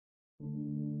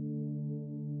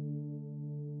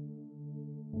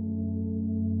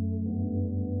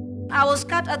I was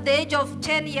cut at the age of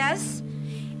 10 years.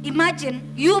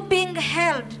 Imagine you being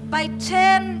held by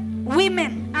 10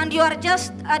 women and you are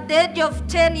just at the age of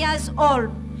 10 years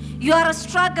old. You are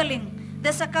struggling. The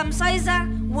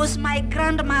circumciser was my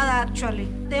grandmother actually.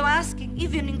 They were asking,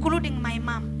 even including my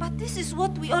mom, but this is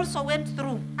what we also went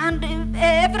through and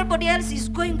everybody else is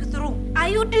going through. Are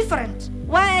you different?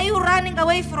 Why are you running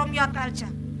away from your culture?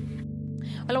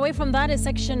 Well, away from that, a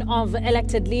section of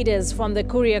elected leaders from the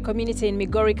Kuria community in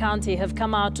Migori County have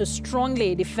come out to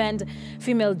strongly defend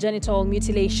female genital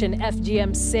mutilation,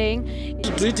 FGM, saying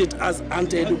to treat it as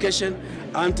anti-education,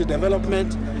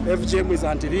 anti-development. FGM is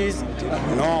anti-this.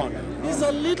 No, it's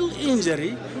a little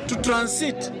injury to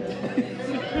transit.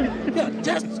 Yeah,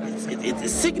 just it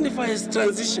signifies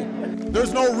transition.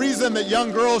 There's no reason that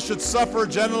young girls should suffer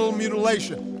genital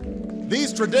mutilation.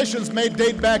 These traditions may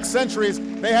date back centuries.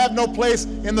 They have no place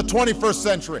in the 21st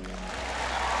century.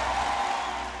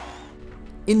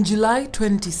 In July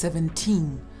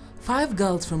 2017, 5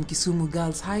 girls from Kisumu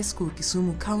Girls High School,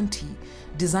 Kisumu County,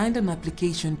 designed an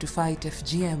application to fight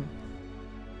FGM.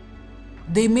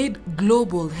 They made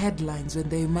global headlines when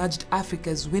they emerged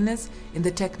Africa's winners in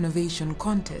the Technovation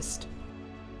contest.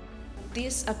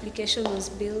 This application was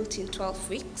built in 12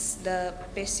 weeks, the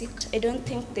basic. I don't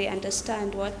think they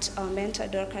understand what our mentor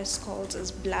Dorcas calls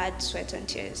as blood, sweat and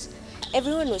tears.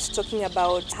 Everyone was talking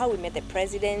about how we met the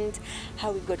president,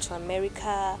 how we got to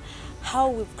America, how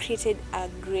we've created a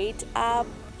great app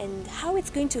and how it's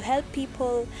going to help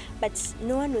people, but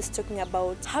no one was talking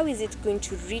about how is it going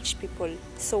to reach people.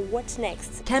 So what's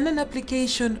next? Can an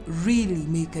application really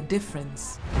make a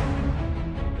difference?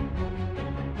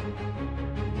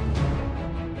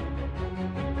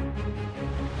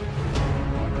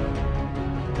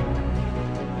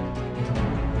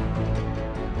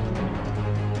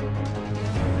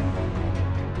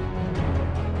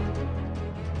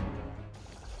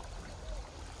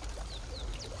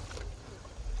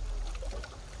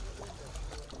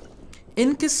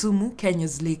 In Kisumu,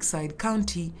 Kenya's lakeside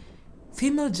county,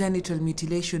 female genital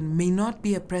mutilation may not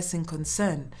be a pressing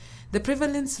concern. The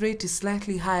prevalence rate is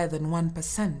slightly higher than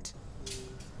 1%.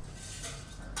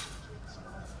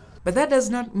 But that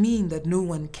does not mean that no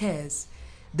one cares.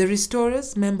 The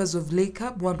Restorers, members of Lake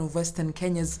Hub, one of Western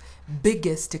Kenya's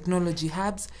biggest technology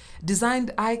hubs,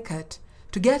 designed iCut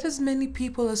to get as many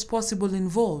people as possible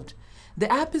involved.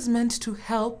 The app is meant to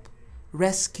help,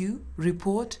 rescue,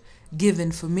 report, give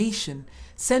information,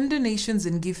 send donations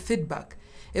and give feedback.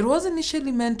 It was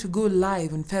initially meant to go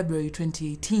live in February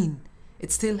 2018. It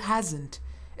still hasn't.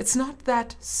 It's not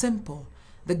that simple.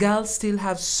 The girls still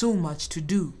have so much to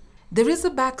do. There is a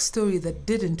backstory that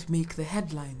didn't make the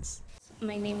headlines.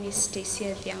 My name is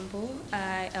Stacia Thiambo.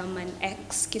 I am an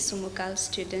ex-Kisumu Girls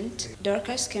student.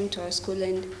 Dorcas came to our school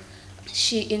and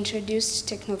she introduced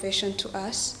Technovation to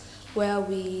us, where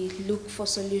we look for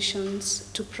solutions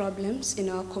to problems in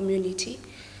our community.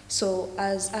 So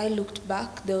as I looked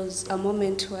back, there was a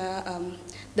moment where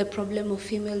the problem of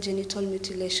female genital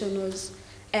mutilation was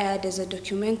aired as a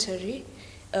documentary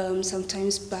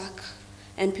sometimes back,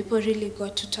 and people really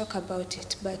got to talk about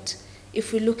it. But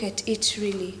if we look at it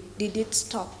really, did it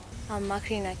stop? I'm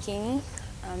Makri Nakini.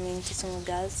 I'm in Kisumu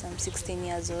Girls. I'm 16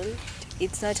 years old.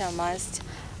 It's not a must.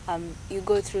 You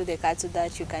go through the cut so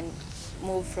that you can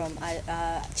move from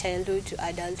childhood to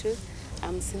adulthood.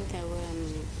 I'm Cynthia,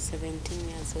 I'm 17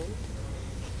 years old.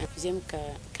 FGM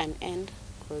can end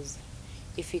because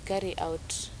if we carry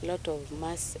out a lot of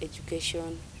mass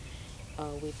education,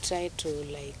 we try to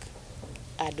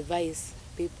advise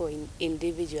people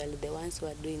individually, the ones who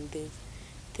are doing this,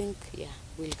 I think,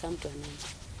 will come to an end.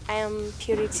 I am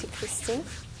Purity Christine.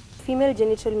 Female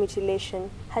genital mutilation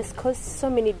has caused so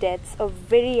many deaths of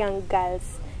very young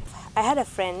girls. I had a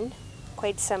friend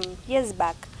quite some years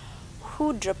back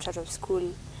who dropped out of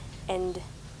school and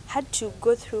had to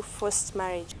go through forced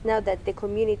marriage. Now that the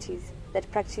communities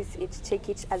that practice it take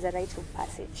it as a rite of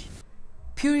passage.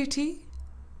 Purity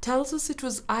tells us it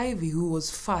was Ivy who was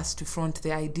first to front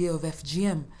the idea of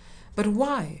FGM. But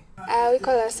why? We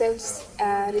call ourselves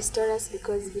Restorers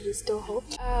because we restore hope.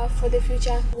 For the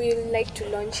future, we would like to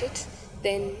launch it.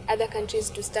 Then other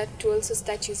countries to also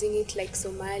start using it, like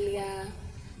Somalia,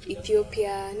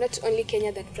 Ethiopia, not only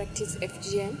Kenya that practice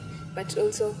FGM, but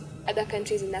also other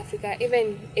countries in Africa,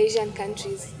 even Asian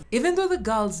countries. Even though the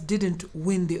girls didn't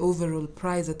win the overall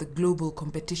prize at the global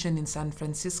competition in San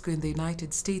Francisco in the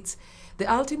United States,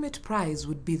 the ultimate prize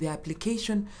would be the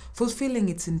application fulfilling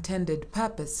its intended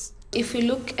purpose. If we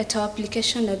look at our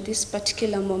application at this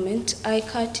particular moment,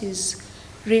 iCut is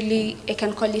really, I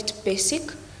can call it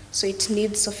basic, so it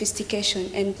needs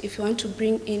sophistication. And if you want to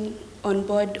bring in on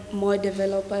board more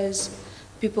developers,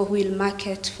 people who will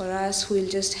market for us, who will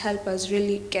just help us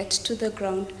really get to the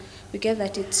ground. We get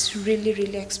that it's really,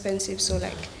 really expensive. So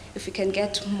like, if we can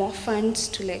get more funds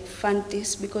to like fund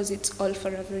this, because it's all for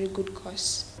a very good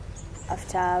cause.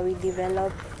 After we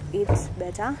develop it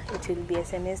better, it will be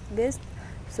SMS based.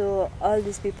 So all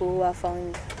these people who are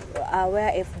found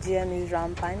where FGM is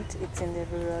rampant, it's in the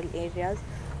rural areas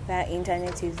where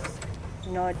internet is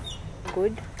not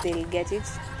good, they'll get it.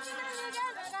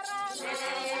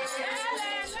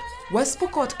 West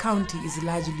Pokot County is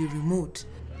largely remote.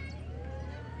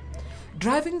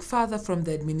 Driving further from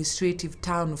the administrative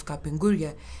town of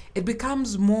Kapenguria, it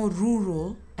becomes more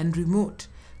rural and remote,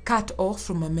 cut off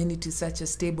from amenities such as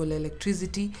stable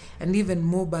electricity and even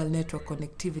mobile network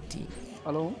connectivity.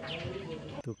 Hello.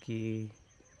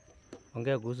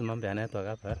 Tukiongea kuhusu mambo ya network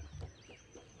hapa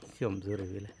sio mzuri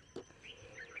vile.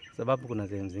 Sababu kuna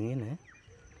sehemu zingine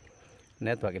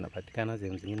network inapatikana,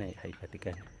 sehemu zingine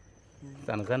haipatikani.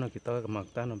 Sana sana ukitoka kama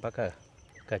Makutano mpaka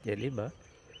Kacheliba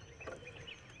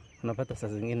unapata saa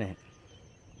zingine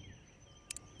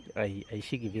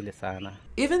haishiki vile sana.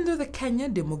 Even though the Kenya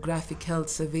Demographic Health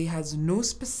Survey has no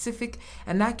specific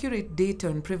and accurate data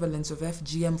on prevalence of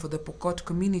FGM for the Pokot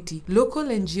community, local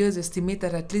NGOs estimate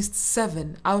that at least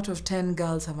 7 out of 10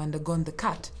 girls have undergone the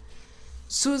cut.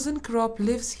 Susan Krop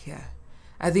lives here.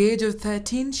 At the age of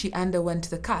 13, she underwent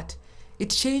the cut. It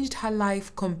changed her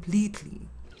life completely.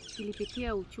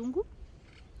 Nilipitia uchungu,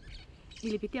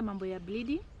 nilipitia mambo ya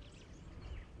bleeding.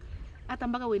 Hata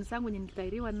mpaka wenzangu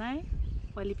nilitairiwa naye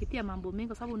walipitia mambo mengi,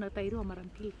 kwa sababu unatairiwa mara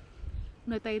mbili.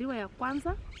 Unatairiwa ya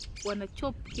kwanza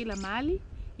wanachop kila mahali,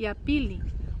 ya pili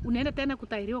unaenda tena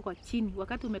kutairiwa kwa chini.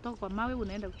 Wakati umetoka kwa mawe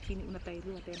unaenda chini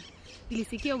unatairiwa tena.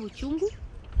 Nilisikia uchungu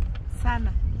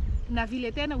sana. Na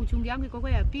vile tena uchungu yangu iko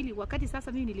kwa ya pili wakati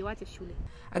sasa mimi niliwacha shule.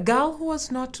 A girl who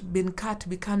has not been cut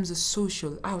becomes a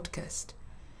social outcast.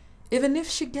 Even if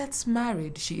she gets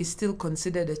married, she is still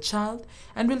considered a child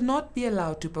and will not be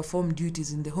allowed to perform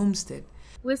duties in the homestead.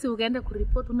 Wewe ukaenda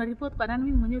kuripoti, unaripoti kwa nani?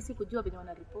 Mimi mwenyewe sikujua venye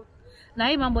wanaripoti. Na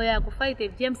hii mambo ya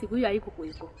kufight FGM siku hiyo haiko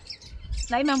kuiko.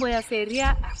 Na hii mambo ya sheria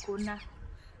hakuna.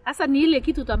 Sasa ni ile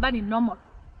kitu tu ambayo ni normal.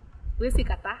 Wewe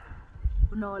kataa.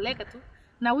 Unaoleka tu.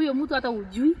 Na huyo mtu hata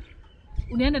ujui.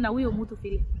 Unaenda na huyo mtu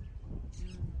vile.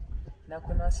 Na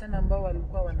kuna wasichana ambao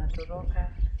walikuwa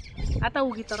wanatoroka. Hata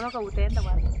ukitoroka utaenda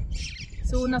wapi?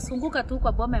 So unasunguka tu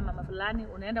kwa boma ya mama fulani,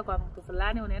 unaenda kwa mtu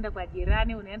fulani, unaenda kwa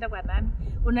jirani, unaenda kwa nani,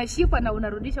 unashikwa na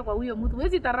unarudisha kwa huyo mtu.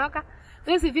 Huwezi toroka,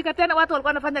 huwezi fika tena. Watu walikuwa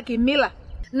wanafanya kimila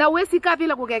na huwezi kaa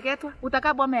bila kukeketwa.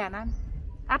 Utakaa boma ya nani?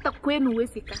 Hata kwenu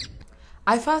huwezi kaa.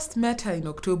 I first met her in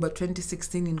October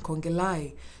 2016 in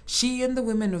Kongelai. She and the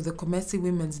women of the Komesi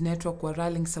Women's Network were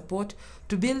rallying support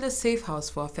to build a safe house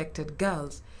for affected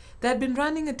girls. They had been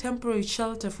running a temporary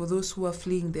shelter for those who were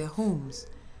fleeing their homes.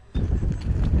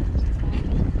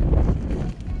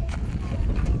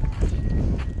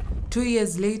 Two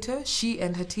years later, she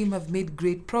and her team have made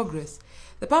great progress.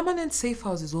 The permanent safe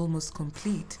house is almost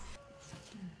complete.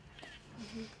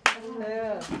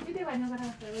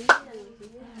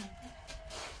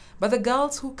 But the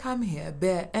girls who come here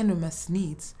bear enormous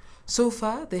needs. So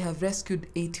far, they have rescued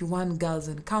 81 girls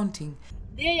and counting.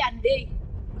 Day and day,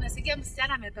 unasikia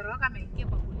msichana ametoroka ameingia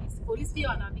kwa polisi. Polisi pia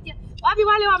wanaambia, wapi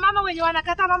wale wa mama wenye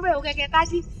wanakata mambo ya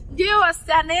ukeketaji? Ndio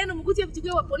wasichana yenu mkuje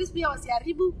mchukue wa polisi pia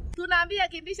wasiharibu. Tunaambia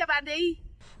kimbisha pande hii.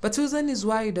 But Susan is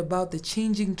worried about the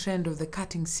changing trend of the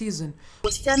cutting season.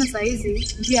 Wasichana saa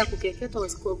hizi njia ya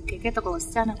kukeketa kwa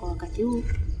wasichana kwa wakati huu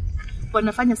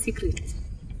wanafanya secret.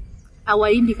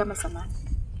 Hawaimbi kama zamani.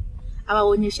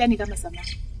 Hawaonyeshani kama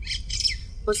zamani.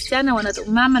 Wasichana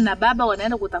mama na baba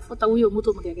wanaenda kutafuta huyo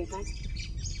mtu mkeketaji.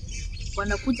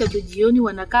 Wanakuja tu jioni,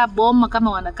 wanakaa boma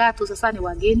kama wanakaa tu sasa ni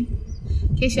wageni.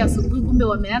 Kesha asubuhi kumbe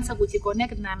wameanza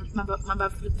kujiconnect na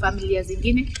familia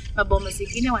zingine, maboma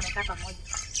zingine wanakaa pamoja.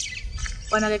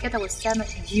 Wanakeketa wasichana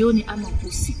jioni ama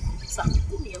usiku, saa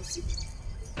 10 ya usiku.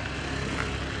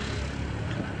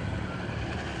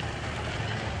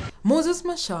 Moses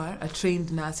Mashar, a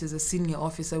trained nurse, is a senior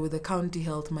officer with the county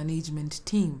health management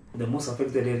team. The most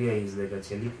affected area is the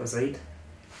Gachelipa side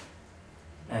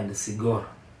and Sigor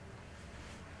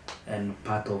and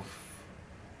part of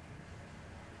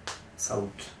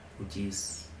South, which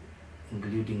is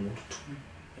including Urtum,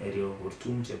 area of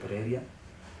Urtum, Chepre area,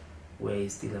 where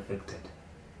is still affected.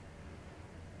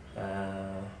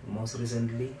 Most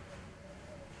recently,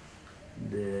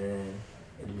 the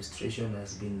administration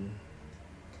has been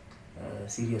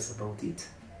serious about it,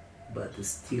 but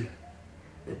still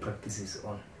the practice is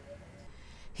on.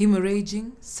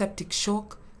 Hemorrhaging, septic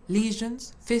shock,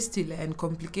 lesions, fistula, and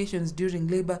complications during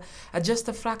labor are just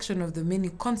a fraction of the many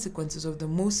consequences of the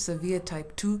most severe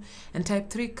type 2 and type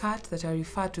 3 cut that are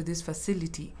referred to this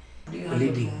facility.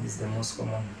 Bleeding is the most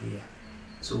common here,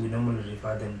 so we normally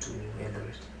refer them to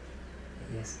elderly.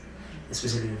 Yes,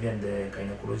 especially when the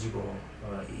gynecological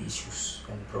issues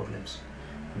and problems.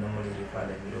 We normally refer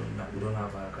them. We don't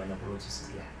have a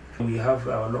gynecologist here. We have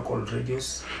our local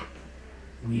radios.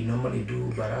 We normally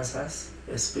do barasas,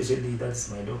 especially that's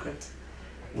my docket,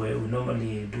 where we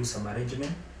normally do some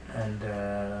arrangement, and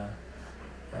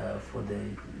for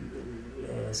the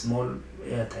small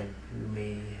airtime we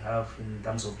may have in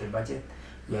terms of the budget,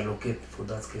 we allocate for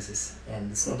that cases.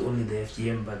 And it's not only the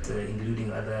FGM, but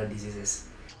including other diseases.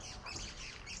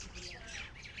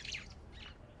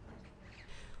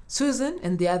 Susan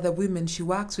and the other women she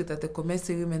works with at the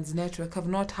Komese Women's Network have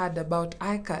not heard about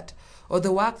ICAT or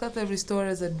the work that the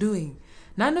restorers are doing.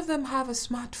 None of them have a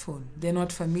smartphone. They're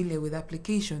not familiar with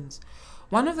applications.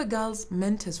 One of the girls'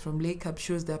 mentors from Lake Hub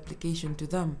shows the application to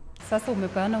them. Sasa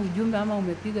umepeana ujumbe ama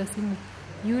umepiga simu,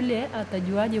 yule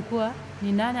atajuaje kuwa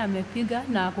ni nani amepiga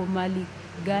na ako mali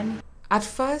gani? At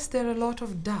first, there are a lot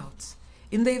of doubts.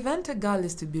 In the event a girl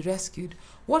is to be rescued,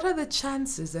 what are the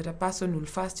chances that a person will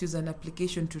first use an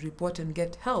application to report and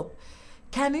get help?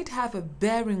 Can it have a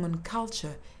bearing on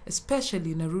culture,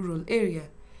 especially in a rural area?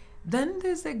 Then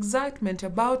there's the excitement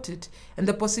about it and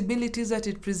the possibilities that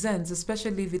it presents,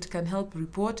 especially if it can help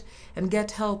report and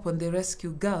get help when they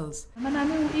rescue girls.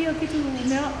 Hiyo kitu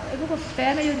uko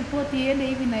kupeana hiyo report iende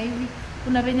hivi na hivi.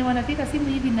 Kuna venye wanapika simu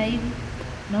hivi na hivi.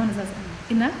 Naona sasa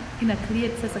ina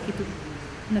create sasa kitu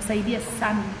inasaidia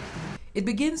sana. It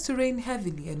begins to rain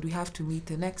heavily and we have to meet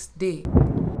the next day.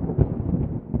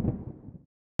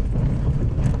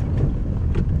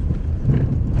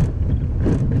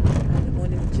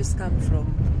 Just come from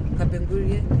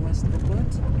Kapenguria in West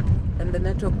Pokot, and the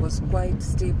network was quite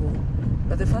stable.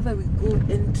 But the further we go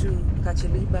into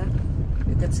Kacheliba,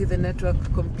 you can see the network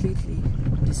completely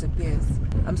disappears.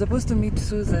 I'm supposed to meet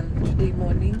Susan today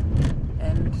morning,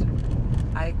 and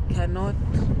I cannot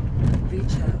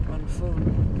reach her on phone.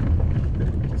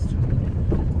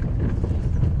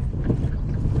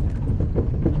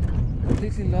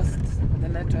 Completely lost the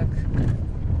network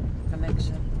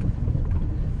connection.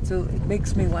 So it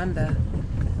makes me wonder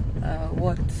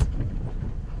what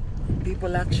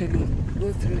people actually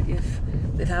go through if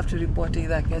they'd have to report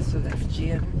either a case of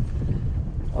FGM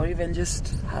or even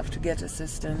just have to get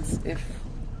assistance if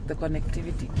the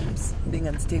connectivity keeps being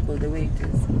unstable the way it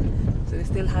is. So we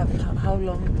still have, how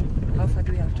far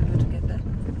do we have to go to get there?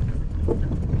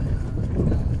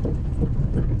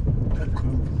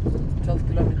 12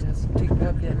 kilometers, take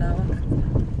probably an hour.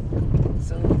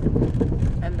 So,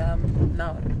 and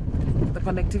now the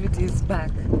connectivity is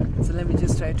back, so let me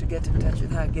just try to get in touch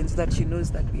with her again so that she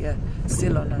knows that we are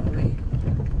still on our way.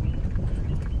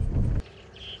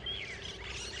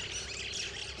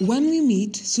 When we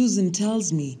meet, Susan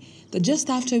tells me that just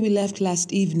after we left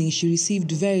last evening, she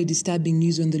received very disturbing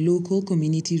news on the local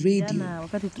community radio. Jana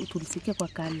wakati tulisikia kwa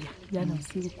Kalia, jana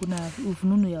usiku kuna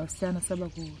ufununu ya wasichana 7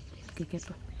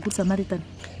 kukeketwa. Good Samaritan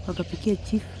wakapikia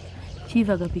chief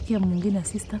akapikia mwingine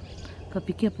assistant,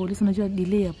 akapikia polisi. Unajua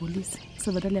delay ya polisi,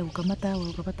 sasa badala ya kukamata hao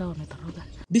wakapata wametoroka.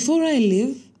 Before I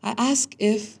leave, I ask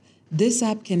if this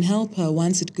app can help her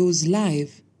once it goes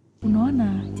live.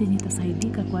 Unaona chenye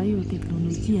itasaidika kwa hiyo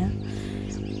teknolojia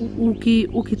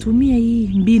ukitumia hii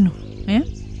mbinu,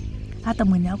 hata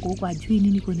mwenye wako huko ajui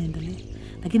nini kunaendelea,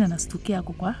 lakini anastukia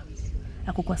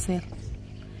ako kwa sera.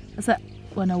 Sasa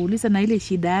wanauliza na ile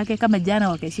shida yake, kama jana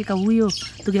wakashika huyo,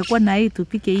 tungekuwa na hii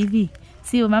tupike hivi.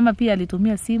 Sio mama pia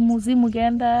alitumia simu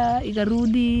kaenda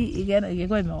ikarudi,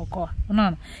 ingekuwa imeokoa.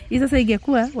 Unaona? Hii sasa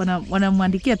ingekuwa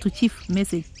wanamwandikia tu chief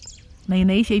message na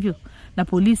inaisha hivyo na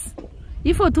polisi.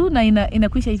 Hivyo tu na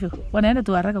inakwisha hivyo. Wanaenda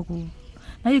tu haraka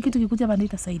na hiyo kitu kikuja bado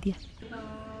itasaidia.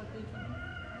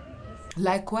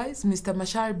 Likewise, Mr.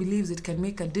 Mashar believes it can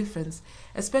make a difference,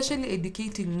 especially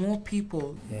educating more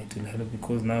people. Yeah, it will help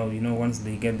because now, once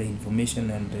they get the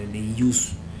information and they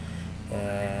use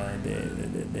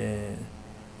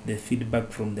the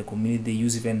feedback from the community, they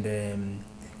use even the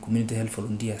community health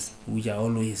volunteers, which are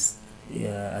always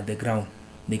at the ground.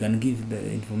 They can give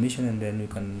the information and then we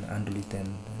can handle it and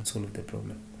solve the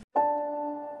problem.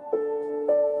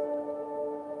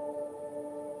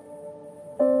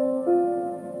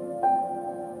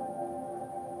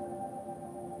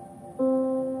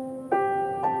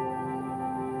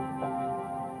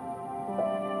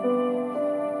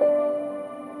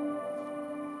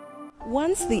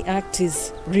 Once the act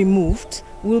is removed,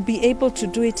 we'll be able to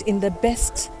do it in the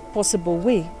best possible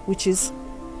way, which is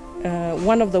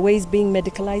one of the ways being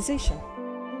medicalization.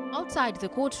 Outside the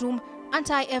courtroom,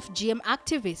 anti-FGM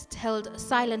activists held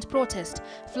silent protest,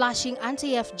 flashing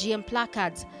anti-FGM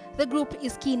placards. The group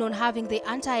is keen on having the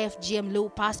anti-FGM law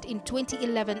passed in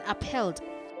 2011 upheld.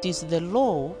 It is the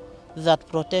law that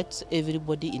protects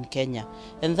everybody in Kenya,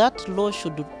 and that law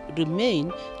should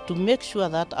remain to make sure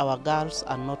that our girls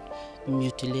are not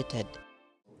mutilated.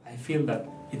 I feel that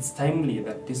it's timely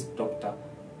that this doctor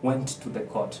went to the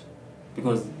court,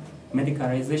 because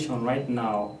medicalization right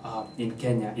now in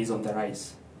Kenya is on the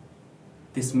rise.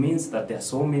 This means that there are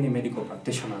so many medical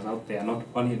practitioners out there, not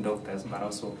only doctors, but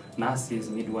also nurses,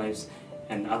 midwives,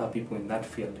 and other people in that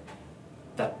field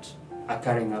that are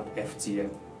carrying out FGM.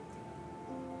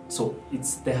 So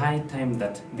it's the high time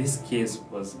that this case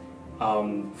was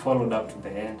followed up to the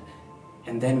end,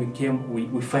 and then we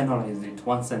finalized it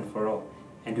once and for all,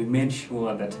 and we made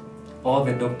sure that all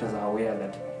the doctors are aware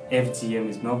that FGM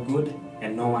is not good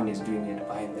and no one is doing it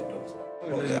behind the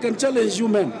doors. I can challenge you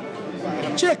men.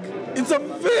 Check. It's a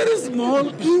very small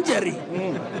injury.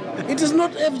 It is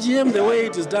not FGM the way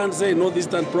it is done, say,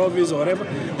 Northeastern Province or whatever.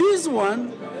 This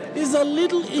one is a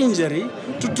little injury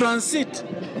to transit.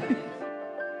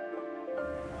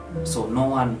 So no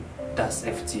one does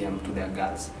FGM to their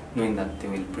girls, knowing that they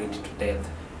will bleed to death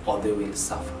or they will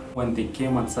suffer. When they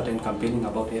came and started campaigning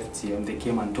about FGM, they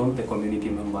came and told the community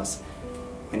members,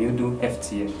 when you do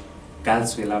FGM,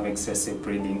 girls will have excessive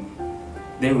bleeding.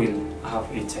 They will have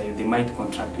HIV, they might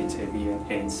contract HIV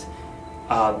and AIDS.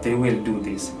 They will do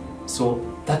this. So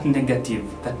that negativity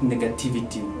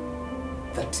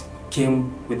that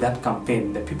came with that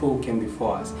campaign, the people who came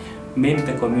before us, made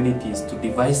the communities to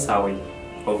devise a way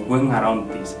of going around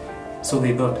this. So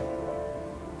they thought,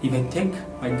 if I take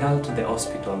my girl to the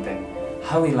hospital, then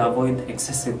how will I avoid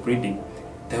excessive bleeding?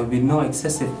 There will be no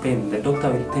excessive pain. The doctor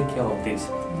will take care of this.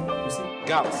 You see?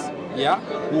 Girls, yeah,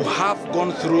 who have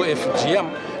gone through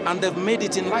FGM and they've made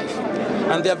it in life.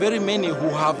 And there are very many who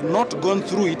have not gone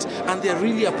through it and they're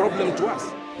really a problem to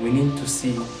us. We need to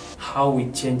see how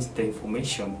we change the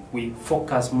information. We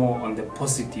focus more on the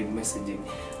positive messaging,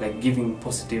 like giving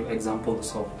positive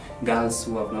examples of girls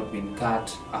who have not been cut,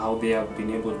 how they have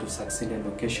been able to succeed in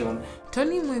education.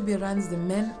 Tony Mwebe runs the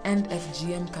Men End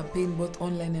FGM campaign both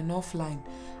online and offline.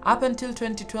 Up until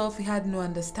 2012, he had no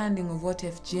understanding of what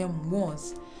FGM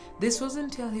was. This was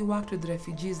until he worked with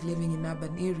refugees living in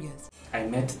urban areas. I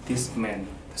met these men,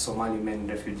 the Somali men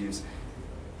refugees,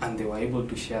 and they were able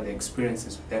to share their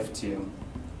experiences with FGM.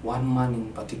 One man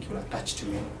in particular touched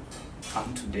me.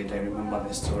 Up to date, I remember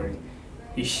the story.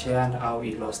 He shared how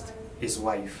he lost his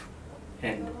wife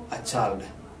and a child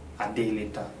a day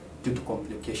later due to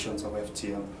complications of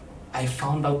FGM. I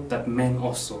found out that men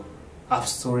also have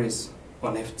stories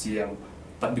on FGM,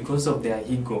 but because of their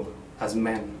ego as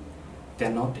men, they're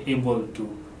not able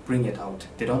to bring it out.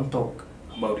 They don't talk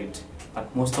about it,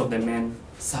 but most of the men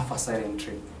suffer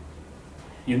silently.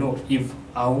 You know, if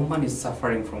a woman is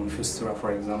suffering from fistula,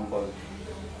 for example,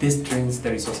 this drains the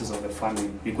resources of the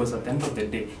family, because at the end of the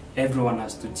day, everyone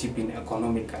has to chip in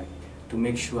economically to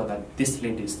make sure that this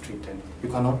lady is treated. You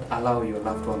cannot allow your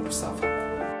loved one to suffer.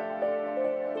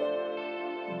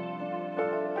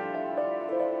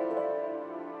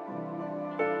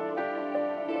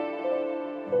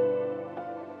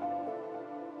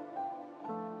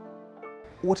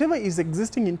 Whatever is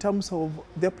existing in terms of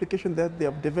the application that they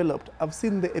have developed, I've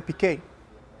seen the APK.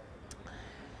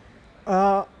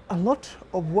 A lot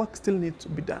of work still needs to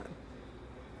be done,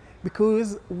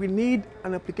 because we need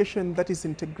an application that is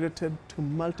integrated to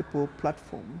multiple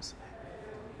platforms,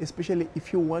 especially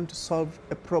if you want to solve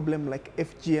a problem like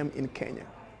FGM in Kenya.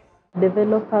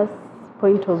 Developers'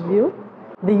 point of view,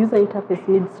 the user interface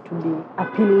needs to be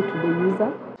appealing to the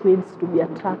user, it needs to be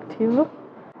attractive.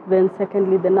 Then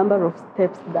secondly, the number of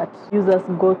steps that users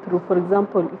go through. For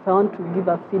example, if I want to give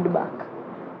a feedback,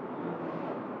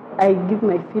 I give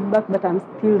my feedback, but I'm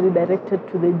still redirected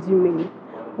to the Gmail.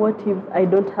 What if I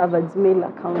don't have a Gmail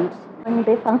account? And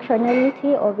the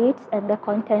functionality of it and the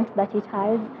content that it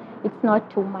has, it's not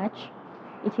too much.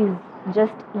 It is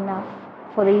just enough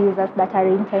for the users that are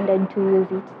intended to use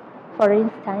it. For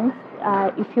instance,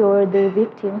 if you're the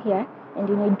victim here and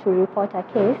you need to report a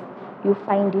case, you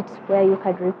find it where you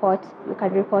can report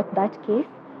that case,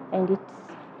 and it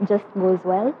just goes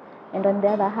well. And on the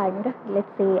other hand, let's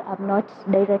say I'm not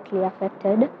directly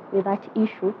affected with that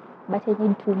issue, but I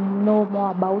need to know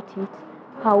more about it.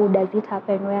 How does it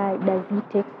happen? Where does it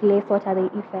take place? What are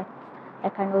the effects? I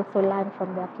can also learn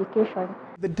from the application.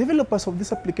 The developers of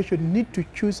this application need to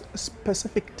choose a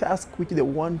specific task which they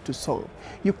want to solve.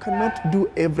 You cannot do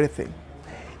everything.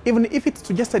 Even if it's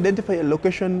to just identify a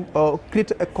location or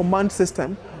create a command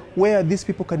system where these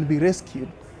people can be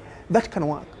rescued, that can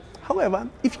work. However,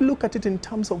 if you look at it in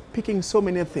terms of picking so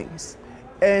many things,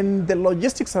 and the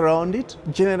logistics around it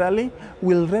generally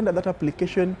will render that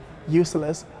application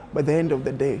useless by the end of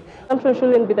the day. The assumption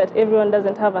shouldn't be that everyone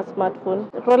doesn't have a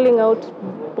smartphone. Rolling out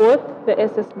both the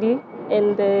SSD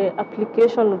and the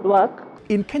application would work.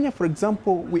 In Kenya, for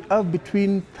example, we have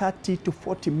between 30 to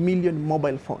 40 million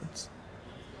mobile phones.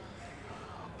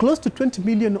 Close to 20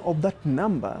 million of that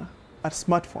number are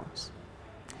smartphones.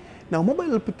 Now,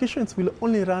 mobile applications will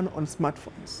only run on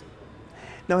smartphones.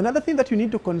 Now, another thing that you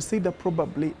need to consider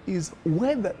probably is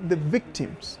whether the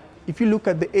victims, if you look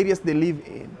at the areas they live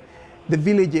in, the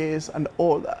villages and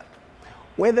all that,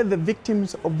 whether the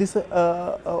victims of this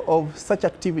of such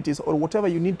activities or whatever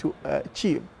you need to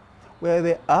achieve, where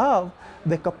they have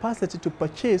the capacity to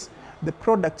purchase the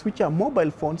products which are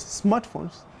mobile phones,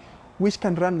 smartphones, which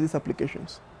can run these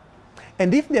applications.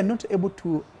 And if they are not able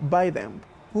to buy them,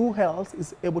 who else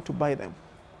is able to buy them?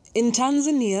 In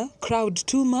Tanzania,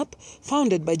 Crowd2Map,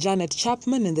 founded by Janet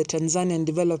Chapman and the Tanzanian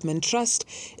Development Trust,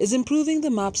 is improving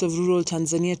the maps of rural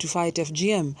Tanzania to fight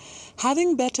FGM.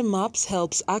 Having better maps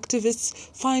helps activists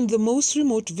find the most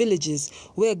remote villages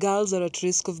where girls are at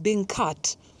risk of being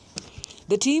cut.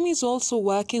 The team is also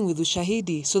working with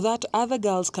Ushahidi so that other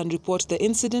girls can report the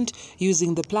incident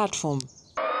using the platform.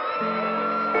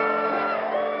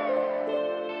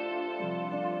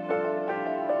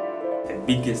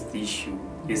 The biggest issue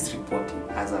is reporting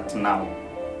as at now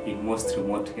in most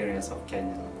remote areas of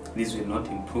Kenya. This will not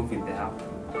improve with the app.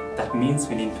 That means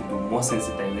we need to do more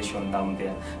sensitization down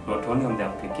there, not only on the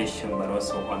application but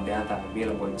also on the other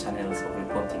available channels of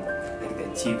reporting, like the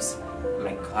chiefs,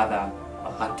 like other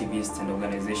activists and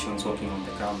organizations working on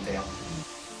the ground there.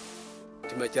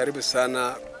 Tumejaribu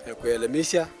sana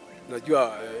kuelimisha.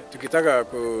 Najua tukitaka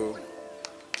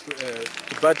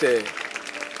tupate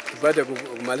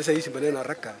kumaliza hii maneno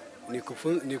haraka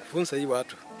ni kufunza hii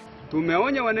watu.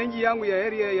 Tumeonya wananchi yangu ya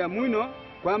area ya Mwino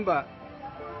kwamba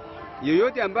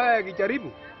yeyote ambaye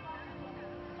akijaribu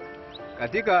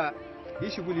katika hii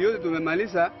shughuli yote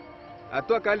tumemaliza,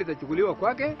 hatua kali itachukuliwa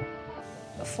kwake.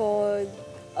 For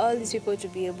all these people to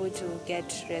be able to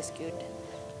get rescued,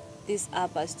 this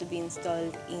app has to be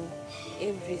installed in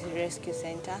every rescue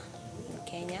center in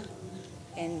Kenya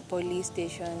and police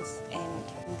stations,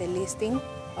 and the listing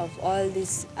of all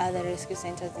these other rescue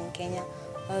centers in Kenya,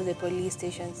 all the police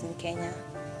stations in Kenya.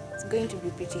 It's going to be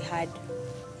pretty hard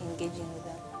engaging with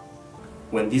them.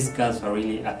 When these girls are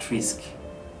really at risk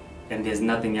and there's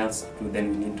nothing else to do, then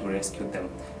we need to rescue them.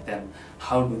 Then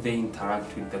how do they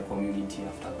interact with the community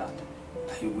after that?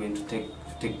 Are you going to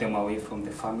take them away from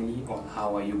the family, or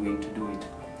how are you going to do it?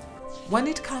 When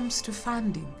it comes to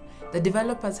funding, the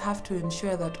developers have to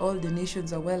ensure that all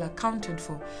donations are well accounted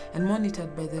for and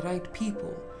monitored by the right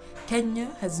people. Kenya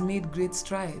has made great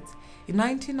strides. In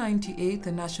 1998,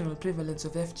 the national prevalence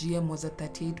of FGM was at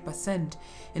 38%.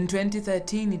 In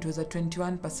 2013, it was at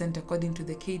 21% according to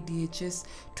the KDHS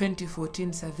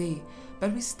 2014 survey.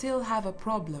 But we still have a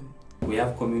problem. We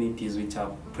have communities which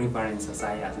have prevalence as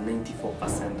high as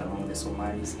 94% among the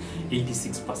Somalis,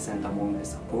 86% among the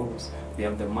Saporos. We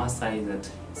have the Maasai at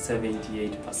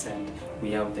 78%.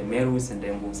 We have the Merus and the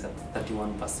Embus at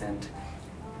 31%.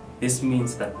 This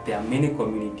means that there are many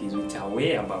communities which are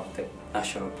way above the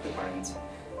national prevalence.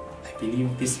 I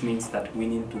believe this means that we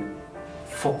need to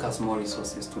focus more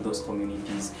resources to those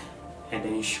communities and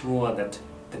ensure that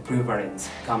the prevalence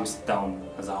comes down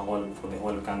as a whole for the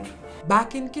whole country.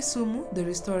 Back in Kisumu, the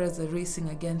restorers are racing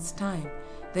against time.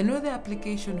 They know the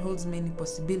application holds many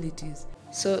possibilities.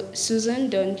 So Susan,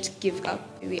 don't give up.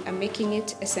 We are making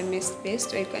it SMS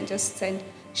based, where you can just send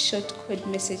short code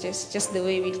messages, just the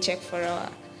way we check for our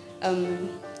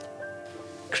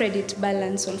credit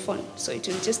balance on phone. So it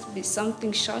will just be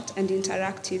something short and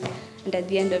interactive, and at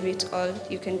the end of it all,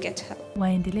 you can get help.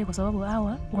 Waendelee kwa sababu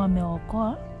hawa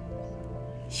wameokoa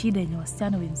shida yenye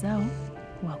wasichana wenzao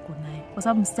wako nayo. Kwa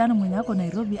sababu msichana mwenye ako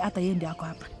Nairobi hata yeye ndiye ako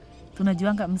hapa.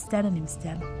 Tunajuanga msichana ni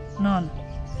msichana. Unaona?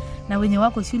 Na wenye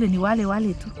wako shule ni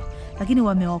wale tu. Lakini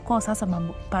wameokoa sasa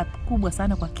mambo kubwa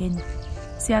sana kwa Kenya.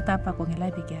 Si hata hapa kwa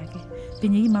Ngelai peke yake.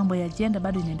 Penye hii mambo ya gender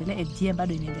bado inaendelea, FGM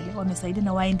bado inaendelea. Wamesaidia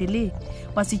na waendelee.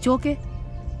 Wasichoke.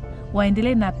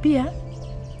 Waendelee na pia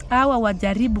hawa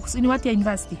wajaribu ni watu ya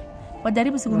university.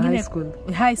 Wajaribu siku nyingine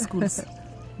high schools.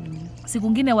 Siku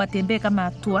nyingine watembee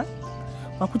kama tour.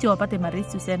 Wakuje wapate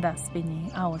maresi usenda penye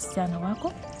hao wasichana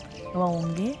wako.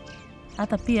 Waongee.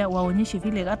 Hata pia waonyeshe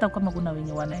vile hata kama kuna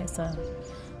wenye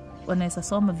wanaweza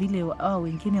soma vile hao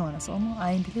wengine wanasoma,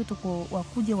 aendelee tu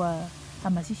wakuje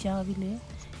wahamasisha hao vile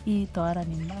hii tohara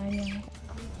ni mbaya.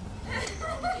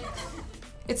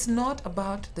 It's not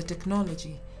about the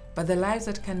technology, but the lives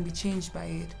that can be changed by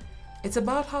it. It's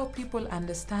about how people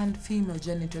understand female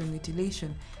genital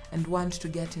mutilation and want to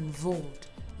get involved,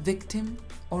 victim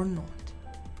or not.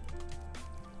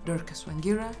 Dorcas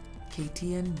Wangira,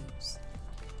 KTN News.